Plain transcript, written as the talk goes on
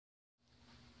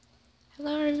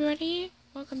Hello everybody,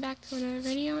 welcome back to another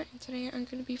video, and today I'm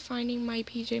going to be finding my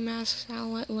PJ Masks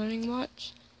Owlette learning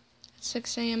watch at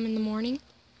 6 a.m. in the morning.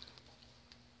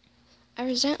 I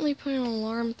recently put an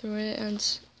alarm through it and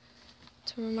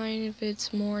to remind if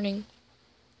it's morning.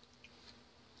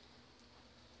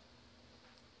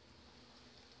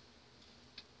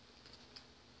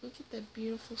 Look at that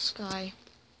beautiful sky.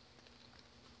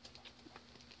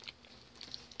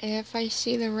 And if I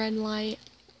see the red light,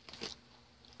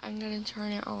 I'm going to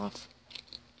turn it off.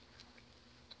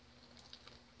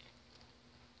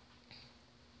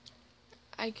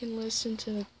 I can listen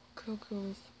to the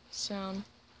cuckoo sound,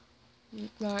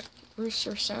 that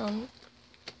rooster sound.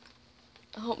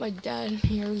 I hope my dad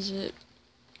hears it.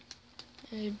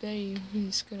 I bet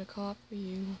he's going to copy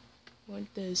you what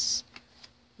this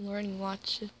learning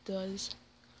watch does.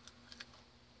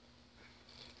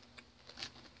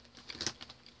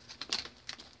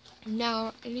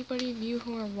 Now, anybody of you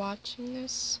who are watching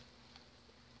this,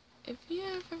 if you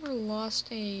have ever lost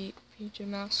a PJ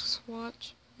Masks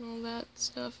watch and all that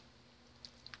stuff,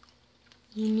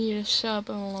 you need to set up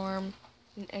an alarm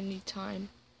at any time.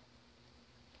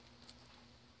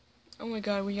 Oh my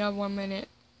god, we got 1 minute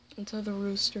until the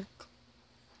rooster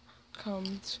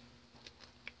comes.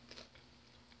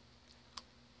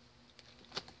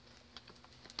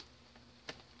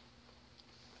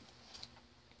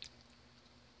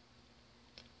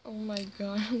 Oh my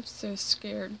god, I'm so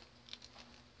scared.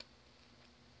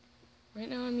 Right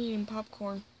now I'm eating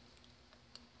popcorn.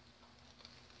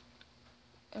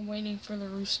 I'm waiting for the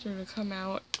rooster to come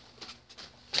out.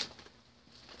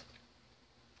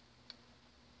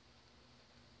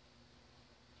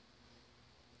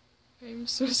 I'm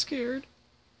so scared.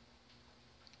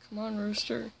 Come on,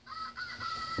 rooster.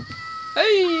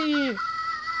 Hey!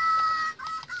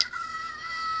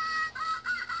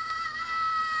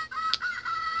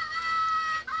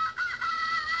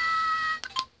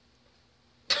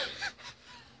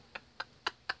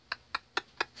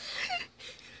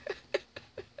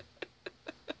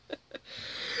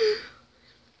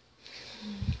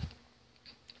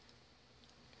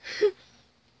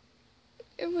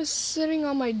 It was sitting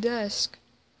on my desk.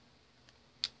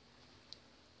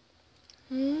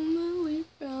 We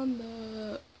found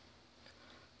the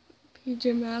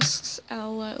PJ Masks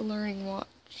Owlette learning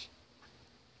watch.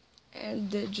 And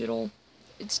digital.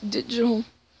 It's digital.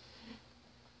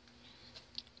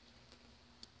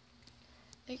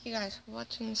 Thank you guys for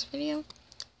watching this video.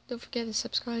 Don't forget to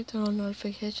subscribe, turn on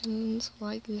notifications,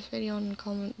 like this video, and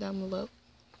comment down below.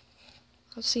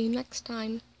 I'll see you next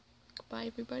time. Goodbye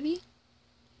everybody.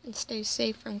 And stay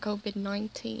safe from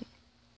COVID-19.